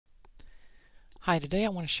Hi, today I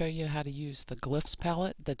want to show you how to use the Glyphs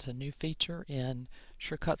palette. That's a new feature in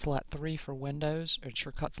SCAL4 3 for Windows, or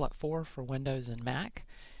SCAL4 4 for Windows and Mac.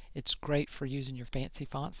 It's great for using your fancy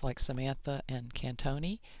fonts like Samantha and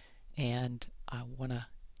Cantoni, and I want to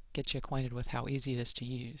get you acquainted with how easy it is to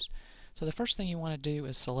use. So the first thing you want to do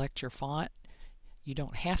is select your font. You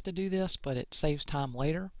don't have to do this, but it saves time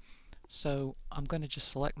later. So I'm going to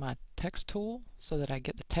just select my text tool so that I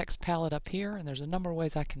get the text palette up here, and there's a number of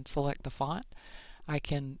ways I can select the font. I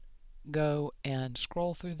can go and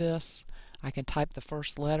scroll through this. I can type the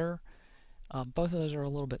first letter. Both of those are a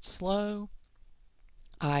little bit slow.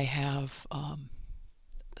 I have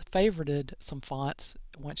favorited some fonts.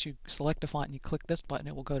 Once you select a font and you click this button,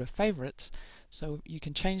 it will go to favorites. So you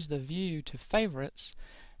can change the view to favorites,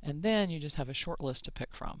 and then you just have a short list to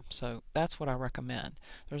pick from. So that's what I recommend.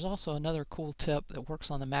 There's also another cool tip that works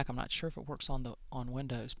on the Mac. I'm not sure if it works on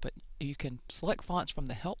Windows, but you can select fonts from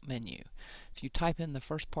the Help menu. If you type in the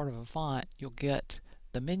first part of a font, you'll get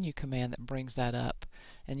the menu command that brings that up,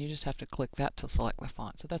 and you just have to click that to select the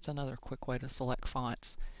font. So that's another quick way to select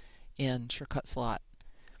fonts in SCAL4.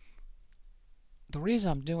 The reason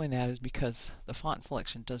I'm doing that is because the font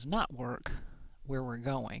selection does not work where we're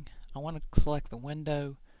going. I want to select the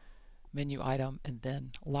window menu item and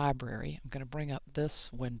then library. I'm going to bring up this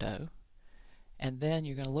window, and then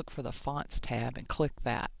you're going to look for the fonts tab and click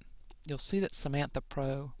that. You'll see that Samantha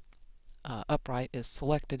Pro upright is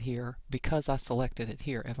selected here because I selected it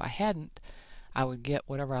here. If I hadn't, I would get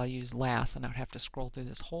whatever I use last, and I would have to scroll through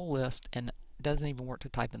this whole list, and it doesn't even work to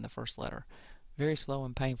type in the first letter. Very slow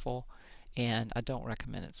and painful, and I don't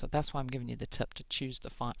recommend it. So that's why I'm giving you the tip to choose the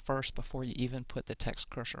font first before you even put the text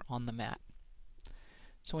cursor on the mat.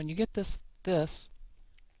 So when you get this,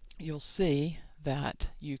 you'll see that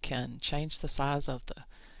you can change the size of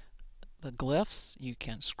the glyphs. You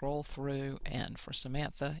can scroll through, and for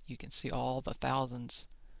Samantha, you can see all the thousands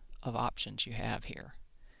of options you have here.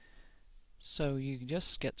 So you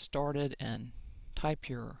just get started and type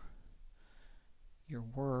your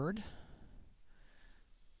word.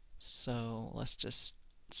 So let's just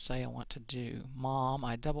say I want to do mom.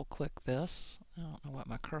 I double click this. I don't know what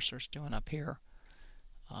my cursor's doing up here.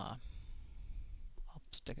 I'll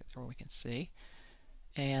stick it where we can see.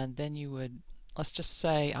 And then you would, let's just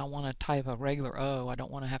say I want to type a regular O. I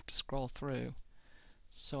don't want to have to scroll through.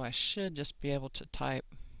 So I should just be able to type,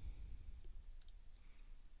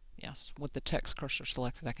 yes, with the text cursor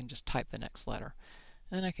selected, I can just type the next letter.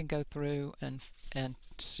 And then I can go through and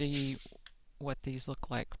see what these look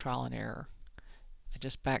like, trial and error. I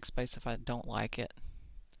just backspace if I don't like it.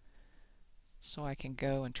 So I can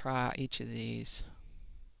go and try each of these.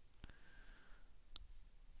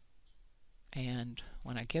 And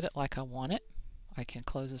when I get it like I want it, I can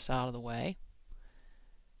close this out of the way,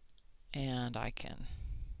 and I can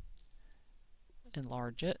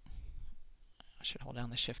enlarge it. I should hold down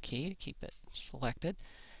the Shift key to keep it selected.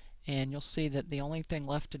 And you'll see that the only thing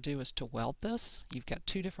left to do is to weld this. You've got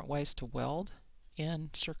two different ways to weld in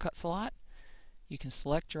SCAL4. You can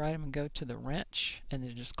select your item and go to the wrench and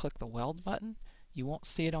then just click the weld button. You won't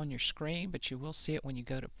see it on your screen, but you will see it when you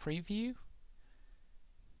go to preview.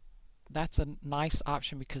 That's a nice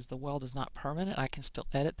option because the weld is not permanent. I can still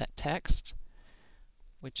edit that text,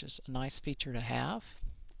 which is a nice feature to have.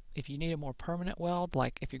 If you need a more permanent weld,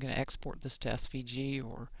 like if you're going to export this to SVG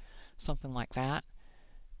or something like that,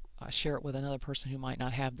 share it with another person who might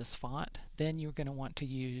not have this font, then you're going to want to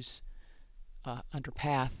use under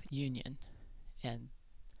Path Union, and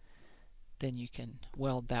then you can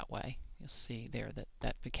weld that way. You'll see there that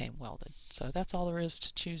that became welded. So that's all there is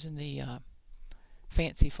to choosing the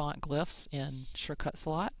fancy font glyphs in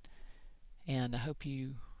SCAL4, and I hope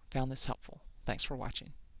you found this helpful. Thanks for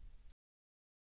watching.